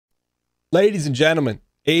Ladies and gentlemen,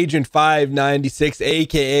 Agent 596,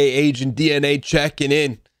 aka Agent DNA, checking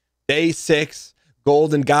in. Day 6,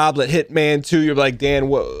 Golden Goblet, Hitman 2. You're like, Dan,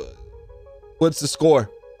 what's the score?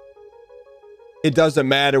 It doesn't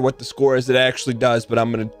matter what the score is. It actually does, but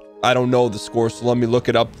I don't know the score, so let me look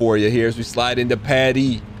it up for you here as we slide into Pad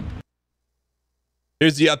E.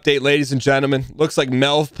 Here's the update, ladies and gentlemen. Looks like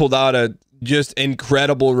MALF pulled out a just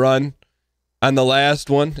incredible run on the last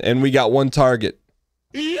one, and we got one target.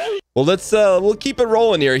 Well, we'll keep it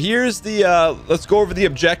rolling here. Here's the let's go over the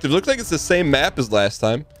objective. Looks like it's the same map as last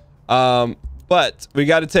time, but we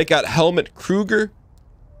got to take out Helmut Kruger.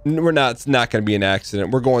 It's not going to be an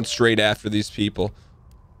accident. We're going straight after these people.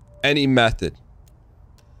 Any method.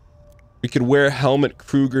 We could wear Helmut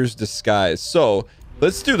Kruger's disguise. So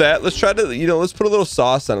let's do that. Let's try to, let's put a little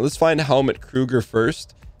sauce on it. Let's find Helmut Kruger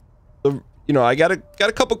first. So, I got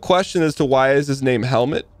a couple questions as to why is his name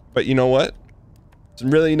Helmut, but you know what? It's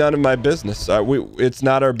really none of my business. It's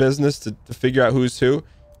not our business to figure out who's who.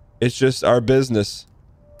 It's just our business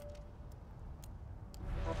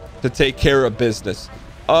to take care of business.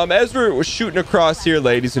 As we're shooting across here,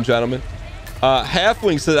 ladies and gentlemen,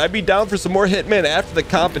 Halfwing says, I'd be down for some more Hitman after the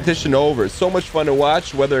competition over. It's so much fun to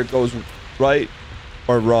watch, whether it goes right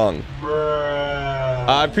or wrong.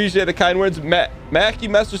 I appreciate the kind words. Mackie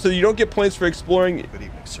Messer says, you don't get points for exploring. Good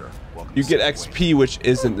evening, sir. Welcome. You get XP, which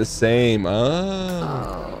isn't the same.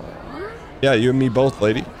 Oh. Yeah, you and me both,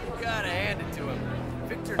 lady. Gotta hand it to him.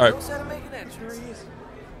 Victor All right. knows how to make an entrance.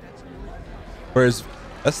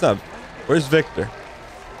 Where's Victor?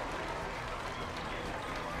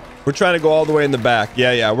 We're trying to go all the way in the back.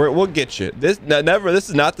 Yeah, we'll get you. This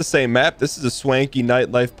is not the same map. This is a swanky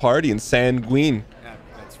nightlife party in Sanguine. Yeah,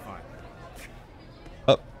 that's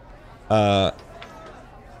fine.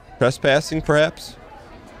 Trespassing, perhaps?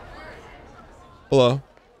 Hello.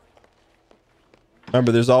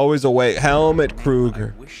 Remember, there's always a way. Helmut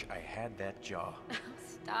Kruger. I wish I had that jaw.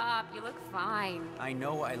 Stop, you look fine. I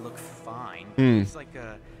know I look fine. It's like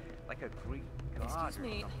a Greek god. Excuse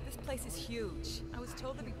me, this place is huge. I was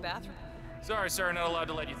told there'd be bathrooms. Sorry, sir, not allowed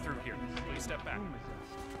to let you through here. Please step back.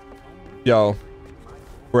 Yo,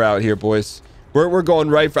 we're out here, boys. We're going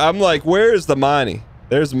right for. I'm like, where is the Monty?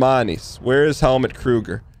 There's Monty's. Where is Helmut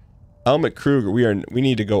Kruger? Helmut Kruger. We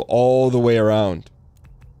need to go all the way around,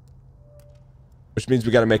 which means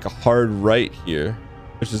we got to make a hard right here.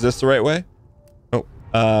 Which is this the right way?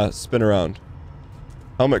 Oh, spin around.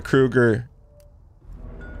 Helmut Kruger.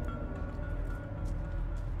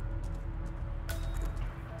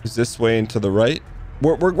 Is this way and to the right?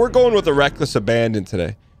 We're going with a reckless abandon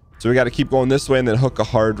today, so we got to keep going this way and then hook a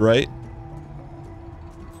hard right.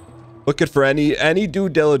 Looking for any due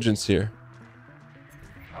diligence here.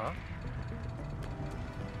 Huh?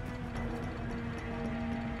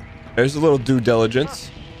 There's a little due diligence.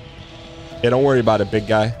 Yeah, don't worry about it, big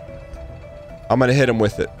guy. I'm gonna hit him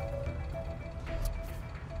with it.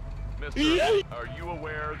 Mister, are you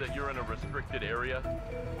aware that you're in a restricted area?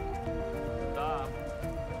 Stop.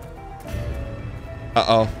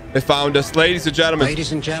 Uh-oh. They found us. Ladies and gentlemen.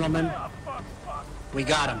 Ladies and gentlemen, we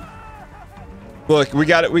got him. Look, we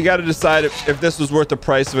got to decide if this was worth the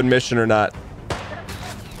price of admission or not.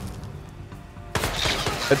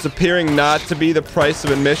 It's appearing not to be the price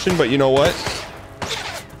of admission, but you know what?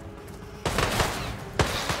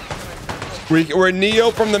 We're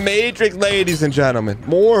Neo from the Matrix, ladies and gentlemen.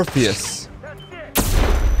 Morpheus.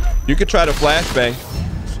 You could try to flashbang.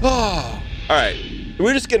 Oh, all right.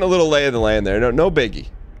 We're just getting a little lay of the land there. No biggie.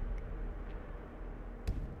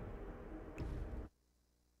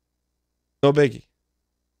 No biggie.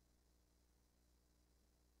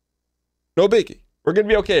 No biggie. We're gonna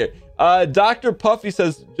be okay here. Dr. Puffy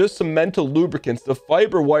says, just some mental lubricants. The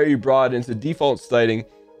fiber wire you brought in is a default sighting.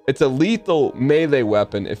 It's a lethal melee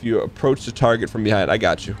weapon if you approach the target from behind. I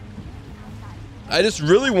got you. I just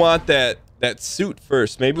really want that suit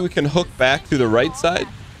first. Maybe we can hook back through the right side.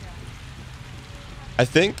 I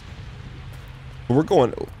think. We're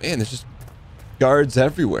going. Oh, man, there's just guards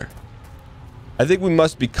everywhere. I think we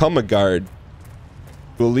must become a guard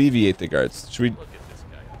to alleviate the guards. Should we? Look at this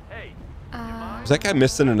guy. Hey, Is that guy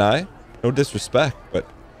missing an eye? No disrespect, but.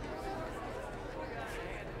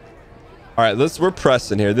 All right, we're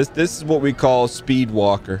pressing here. This is what we call speed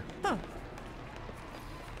walker. Huh.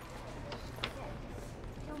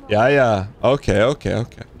 Yeah. Okay.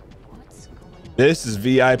 This is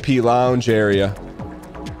VIP lounge area.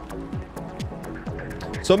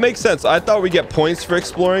 So it makes sense. I thought we get points for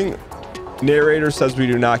exploring. Narrator says we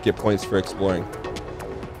do not get points for exploring.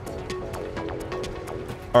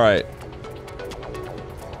 All right.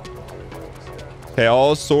 Okay,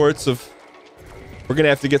 all sorts of... We're gonna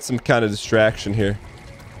have to get some kind of distraction here.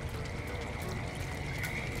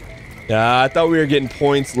 Yeah, I thought we were getting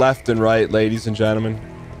points left and right, ladies and gentlemen.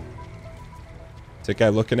 Is that guy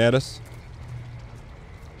looking at us?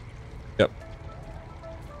 Yep.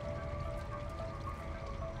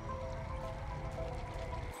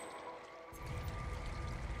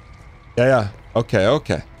 Yeah. Okay,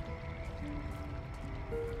 okay.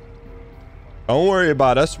 Don't worry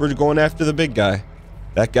about us. We're going after the big guy.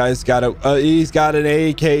 That guy's got a he's got an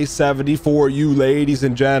AK-70 for you, ladies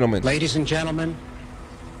and gentlemen. Ladies and gentlemen,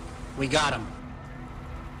 we got him.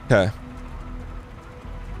 Okay.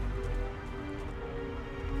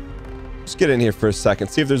 Just get in here for a second.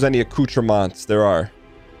 See if there's any accoutrements. There are.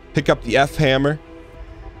 Pick up the F hammer.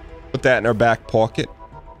 Put that in our back pocket.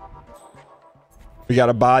 We got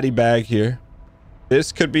a body bag here.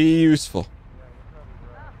 This could be useful.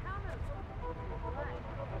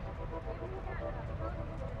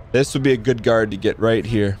 This would be a good guard to get right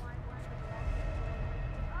here.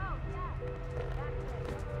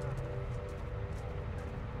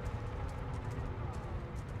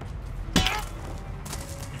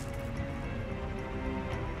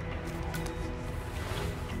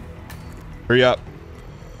 Hurry up.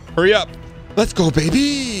 Hurry up. Let's go,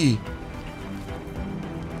 baby.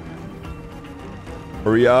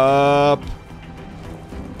 Hurry up.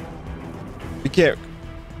 We can't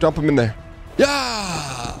dump him in there.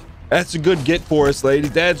 Yeah. That's a good get for us,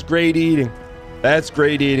 ladies. That's great eating. That's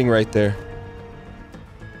great eating right there.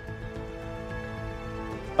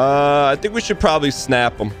 I think we should probably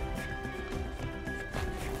snap him.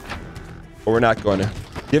 But we're not going to.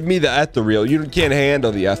 Give me the ethereal. You can't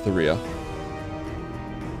handle the ethereal.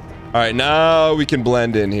 All right, now we can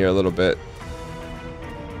blend in here a little bit.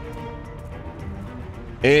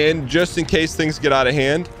 And just in case things get out of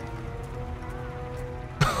hand.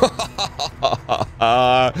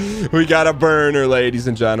 We got a burner, ladies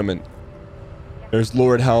and gentlemen. There's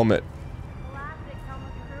Lord Helmet.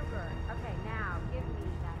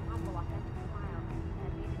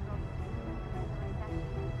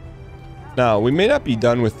 Now, we may not be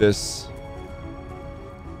done with this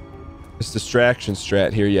distraction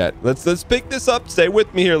strat here yet. Let's pick this up. Stay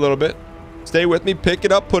with me here a little bit. Stay with me. Pick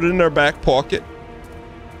it up. Put it in our back pocket.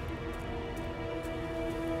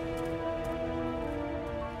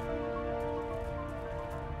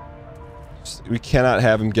 We cannot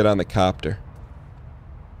have him get on the copter.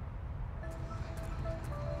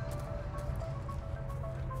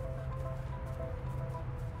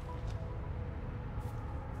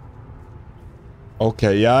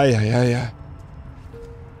 Okay, yeah.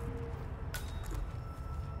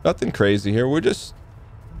 Nothing crazy here. We're just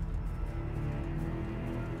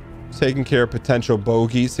taking care of potential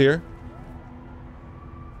bogeys here.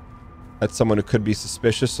 That's someone who could be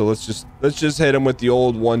suspicious, so let's just hit him with the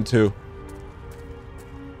old 1-2.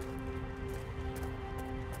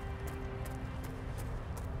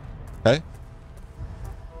 Okay.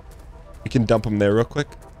 We can dump him there real quick.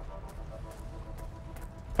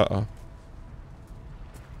 Uh-oh.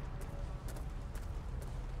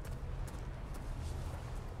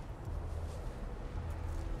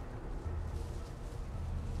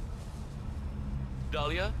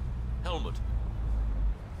 Dahlia? Helmut.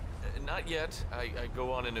 Not yet. I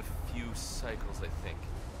go on in a few cycles, I think.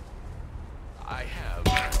 I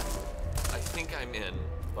think I'm in,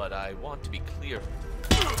 but I want to be clear.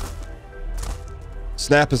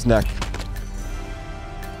 Snap his neck.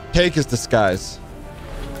 Take his disguise.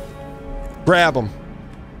 Grab him.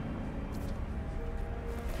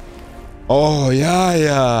 Oh,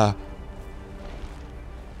 yeah.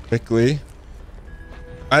 Quickly.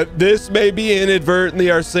 This may be inadvertently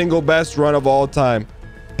our single best run of all time.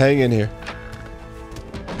 Hang in here.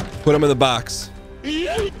 Put him in the box.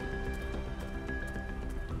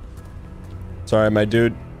 Sorry, my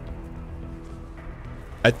dude.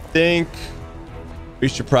 I think we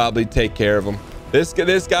should probably take care of him. This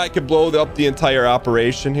guy could blow up the entire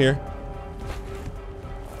operation here.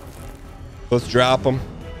 Let's drop him.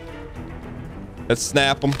 Let's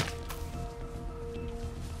snap him.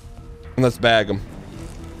 And let's bag him.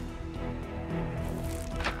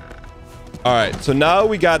 All right, so now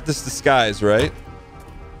we got this disguise, right?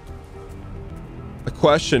 The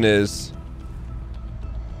question is,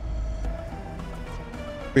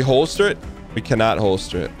 we holster it? We cannot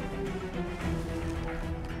holster it.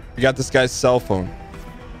 We got this guy's cell phone.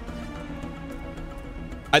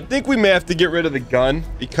 I think we may have to get rid of the gun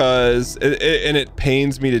because it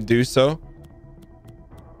pains me to do so.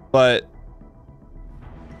 But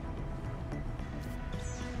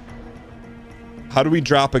how do we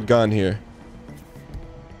drop a gun here?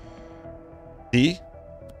 Z?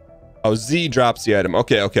 Oh, Z drops the item.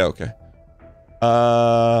 Okay.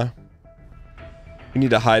 We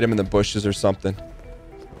need to hide him in the bushes or something.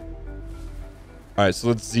 All right, so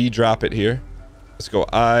let's Z drop it here. Let's go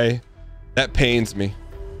I. That pains me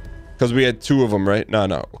because we had 2 of them, right? No.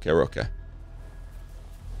 Okay, we're okay.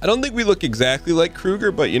 I don't think we look exactly like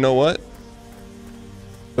Kruger, but you know what?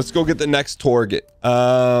 Let's go get the next target.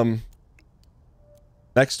 Next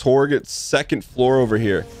target, 2nd floor over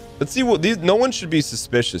here. Let's see what these. No one should be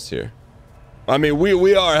suspicious here. I mean,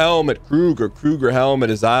 we are helmet Kruger. Kruger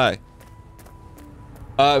helmet is I.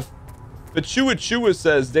 But Chua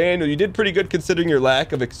says, Daniel, you did pretty good considering your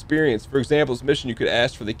lack of experience. For example, this mission, you could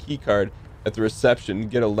ask for the key card at the reception and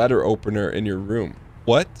get a letter opener in your room.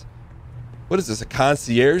 What? What is this? A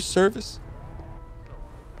concierge service?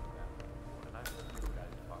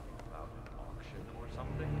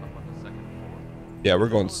 Yeah, we're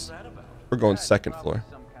going 2nd floor.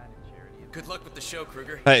 Good luck with the show,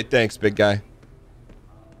 Kruger. Hey, thanks, big guy.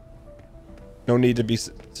 No need to be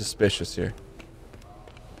suspicious here.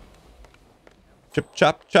 Chip,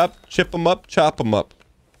 chop, chop, chip them up, chop them up.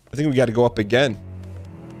 I think we got to go up again.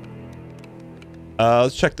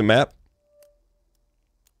 Let's check the map.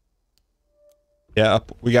 Yeah,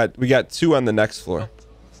 up. We got 2 on the next floor.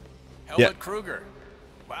 Helmut Kruger.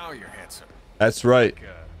 Wow, you're handsome. That's right.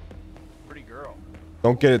 Pretty girl.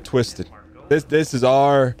 Don't get it twisted. This is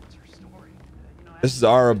our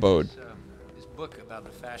abode. This book about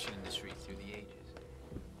the fashion industry through the ages.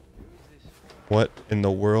 What in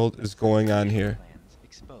the world is going on here?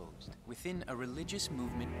 Exposed within a religious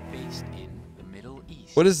movement based in the Middle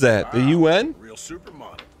East. What is that? The UN? Real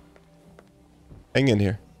supermodel. Hang in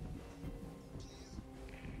here.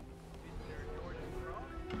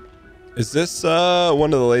 Is this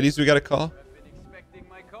one of the ladies we got to call?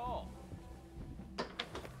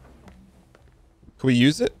 Can we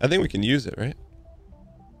use it? I think we can use it, right?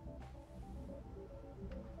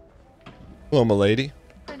 Hello, m'lady.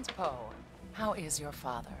 Prince Poe, how is your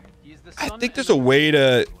father? I think there's a way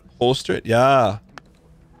to holster it. Yeah.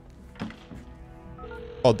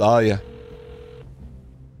 Oh, Dahlia.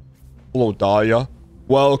 Hello, Dahlia.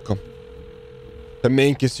 Welcome to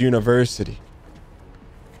Minkus University.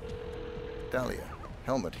 Dahlia,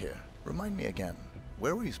 Helmut here. Remind me again,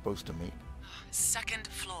 where were you supposed to meet? 2nd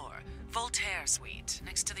floor, Voltaire Suite,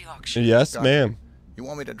 next to the auction. Yes, ma'am. You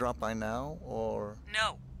want me to drop by now, or?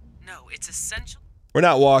 No, it's essential. We're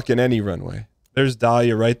not walking any runway. There's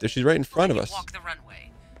Dahlia right there. She's right in front of us. Walk the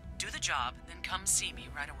runway. Do the job, then come see me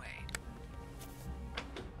right away.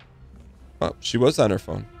 Oh, she was on her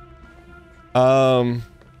phone.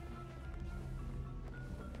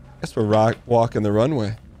 Guess we're walking the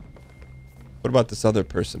runway. What about this other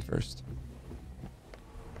person first?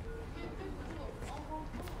 How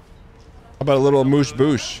about a little moosh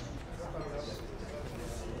boosh?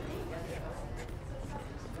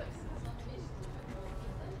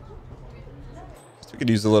 We could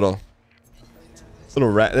use a little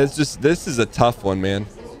rat. This is a tough one, man.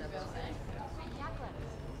 Yes,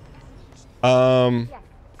 I'm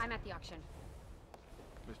at the auction.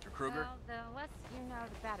 Mr. Kruger? Well, the less you know,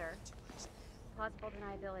 the better. Plausible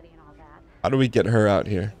deniability and all that. How do we get her out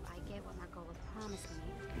here? I get what Marco was promised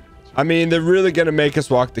me. I mean, they're really gonna make us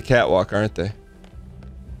walk the catwalk, aren't they?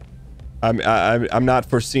 I'm not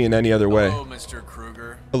foreseeing any other way. Hello, Mr.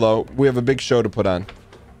 Kruger. Hello. We have a big show to put on.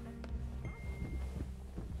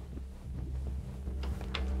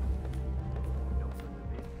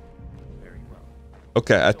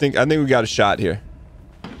 Okay, I think we got a shot here.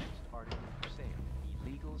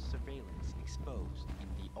 Illegal surveillance exposed in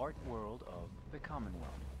the art world of the Commonwealth.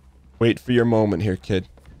 Wait for your moment here, kid.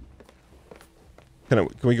 Can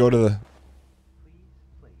we go to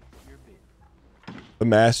the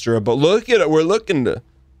master of, but look at it, we're looking to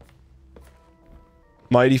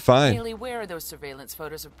mighty fine. Haley, where are those surveillance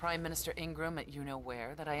photos of Prime Minister Ingram at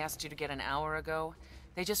you-know-where that I asked you to get an hour ago?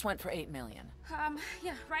 They just went for $8 million.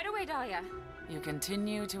 Yeah, right away, Dahlia. You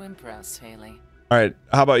continue to impress, Haley. All right,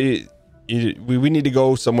 how about you we need to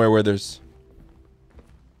go somewhere where there's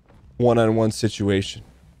one-on-one situation.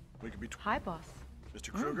 We could be Hi, boss.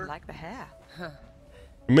 Mr. Kruger? Like the hair.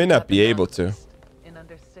 We may not be able to. In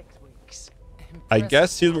under 6 weeks. I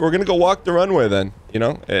guess we're gonna go walk the runway then, you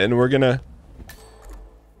know, and we're gonna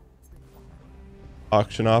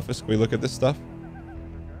auction office. Can we look at this stuff?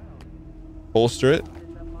 Bolster it.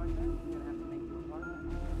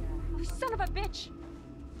 Son of a bitch.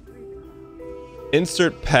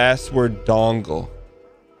 Insert password dongle.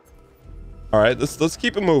 All right, let's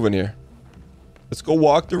keep it moving here. Let's go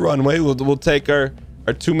walk the runway. We'll take our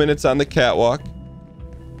 2 minutes on the catwalk, and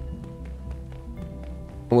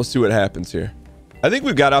we'll see what happens here. I think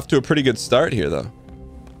we've got off to a pretty good start here, though.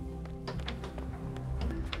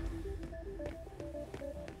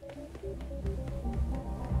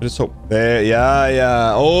 Just hope. There,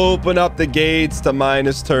 yeah. Open up the gates to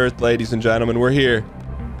Minas Tirith, ladies and gentlemen. We're here.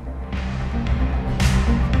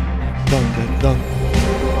 Dun, dun, dun.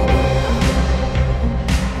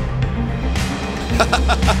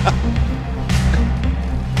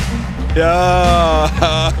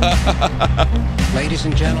 Yeah. Ladies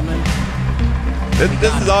and gentlemen,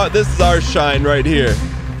 this is our shine right here.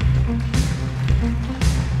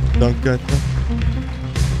 Dun, dun, dun.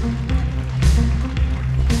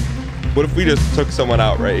 What if we just took someone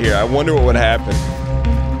out right here? I wonder what would happen.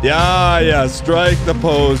 Yeah. Strike the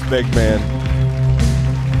pose, big man.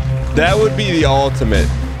 That would be the ultimate.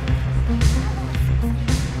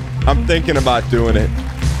 I'm thinking about doing it.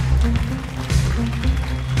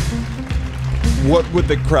 What would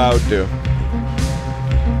the crowd do?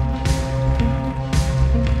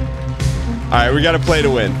 All right, we got to play to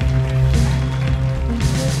win.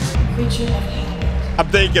 I'm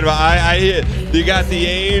thinking about. I hit. You got the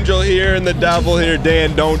angel here and the devil here.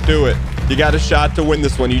 Dan, don't do it. You got a shot to win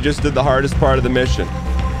this one. You just did the hardest part of the mission.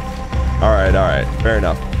 All right. Fair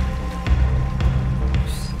enough.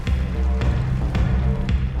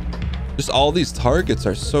 Just all these targets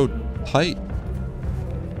are so tight.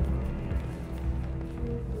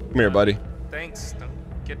 Come here, buddy. Thanks. Don't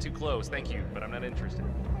get too close. Thank you, but I'm not interested.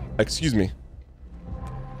 Excuse me.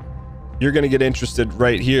 You're gonna get interested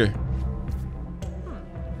right here.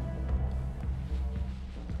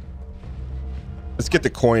 Let's get the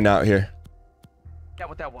coin out here. Got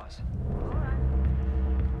what that was.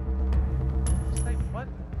 Say what?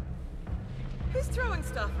 Who's throwing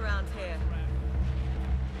stuff around here?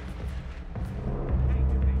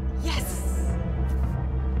 Yes!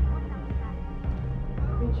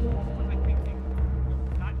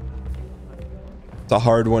 It's a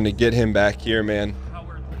hard one to get him back here, man.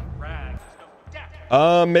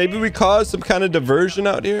 Maybe we cause some kind of diversion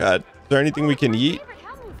out here. Is there anything we can eat?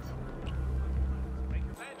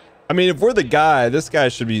 I mean, if we're the guy, this guy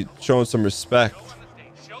should be showing some respect.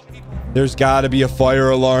 There's got to be a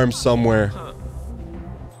fire alarm somewhere.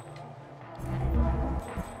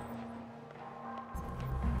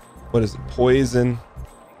 What is it? Poison.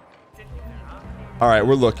 All right,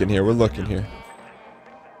 we're looking here.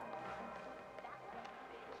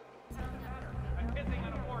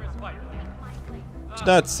 Just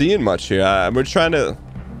not seeing much here. We're trying to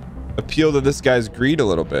appeal to this guy's greed a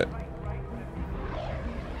little bit.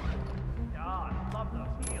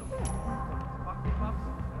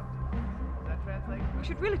 We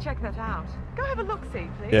should really check that out. Go have a look-see,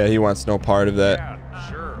 please. Yeah, he wants no part of that. Yeah,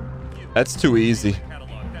 sure. That's too easy.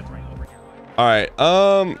 All right.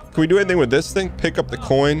 Can we do anything with this thing? Pick up the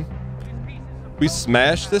coin. We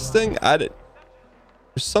smash this thing? There's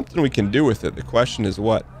something we can do with it. The question is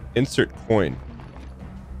what? Insert coin.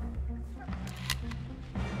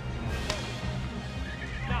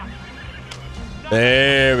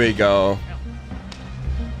 There we go.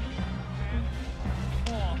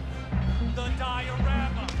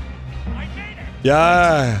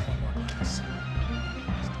 Yeah.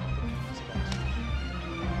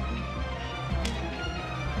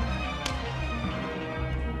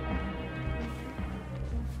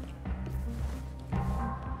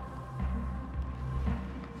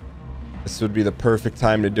 This would be the perfect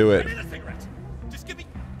time to do it. Just give me.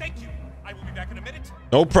 Thank you. I will be back in a minute.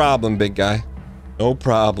 No problem, big guy. No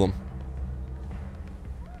problem.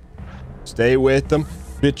 Stay with them.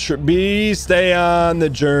 Stay on the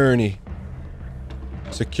journey.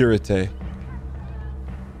 Security.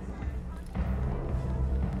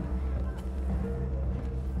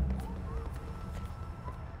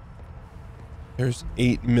 There's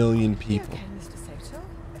 8 million people. Okay, Mr. Sato.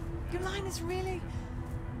 Your line is really,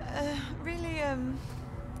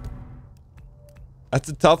 That's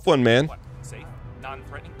a tough one, man. What? Safe?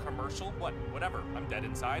 Non-threatening? Commercial? What? Whatever. I'm dead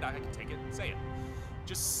inside. I can take it. Say it.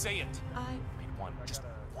 Just say it. Just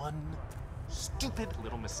one stupid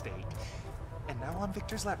little mistake. And now I'm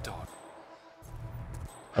Victor's lapdog.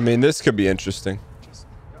 I mean, this could be interesting. Just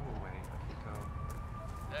go away.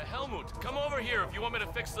 Helmut, come over here if you want me to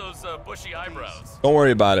fix those bushy eyebrows. Don't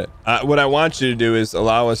worry about it. What I want you to do is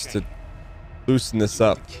allow us to loosen this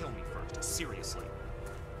up. Kill me first. Seriously.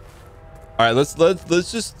 All right, let's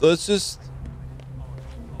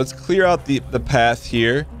clear out the path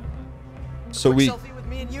here, so we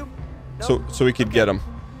could get him.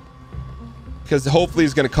 Because hopefully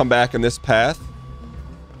he's gonna come back in this path.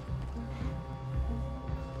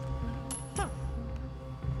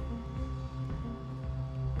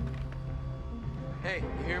 Hey,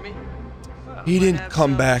 you hear me? He didn't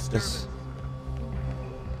come back this.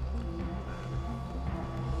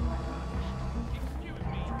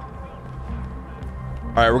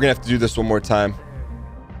 All right, we're gonna have to do this one more time.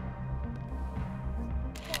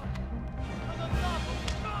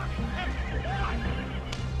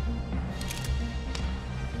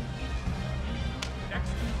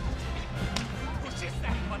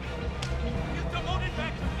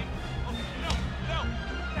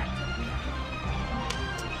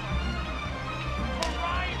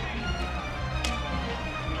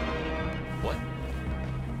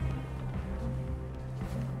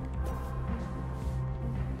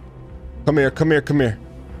 Come here, come here, come here.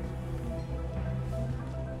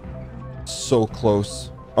 So close.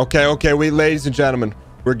 Okay, okay, wait, ladies and gentlemen.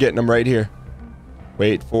 We're getting them right here.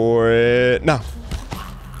 Wait for it. Now.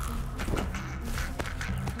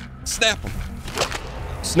 Snap them.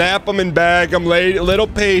 Snap them and bag them, lady. A little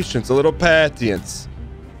patience, a little patience.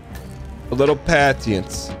 A little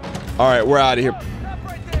patience. All right, we're out of here.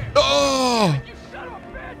 Oh!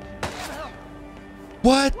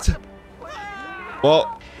 What?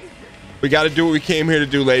 Well, we got to do what we came here to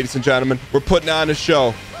do, ladies and gentlemen. We're putting on a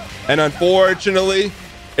show. And unfortunately,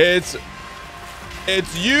 it's you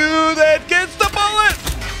that gets the bullet.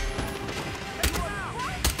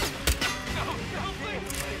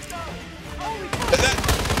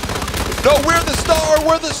 No, we're the star.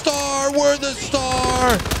 We're the star. We're the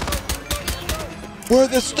star. We're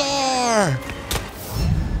the star.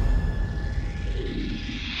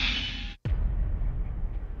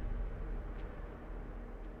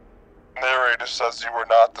 Narrator says you were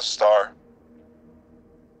not the star.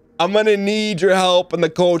 I'm gonna need your help in the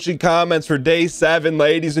coaching comments for day 7,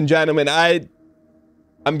 ladies and gentlemen.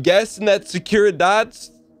 I'm guessing that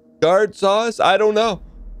Securidad guard saw us. I don't know.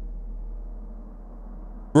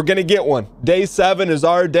 We're gonna get one. Day 7 is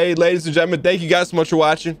our day, ladies and gentlemen. Thank you guys so much for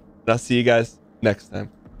watching, and I'll see you guys next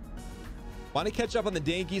time. Want to catch up on the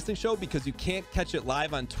Dan Giesling Show because you can't catch it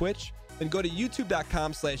live on Twitch? Then go to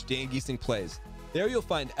youtube.com/DanGieslingPlays. There you'll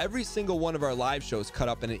find every single one of our live shows cut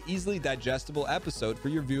up in an easily digestible episode for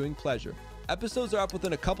your viewing pleasure. Episodes are up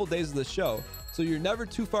within a couple days of the show, so you're never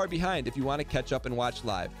too far behind if you want to catch up and watch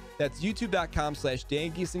live. That's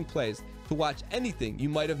youtube.com/DanGieslingPlays to watch anything you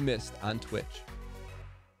might have missed on Twitch.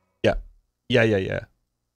 Yeah.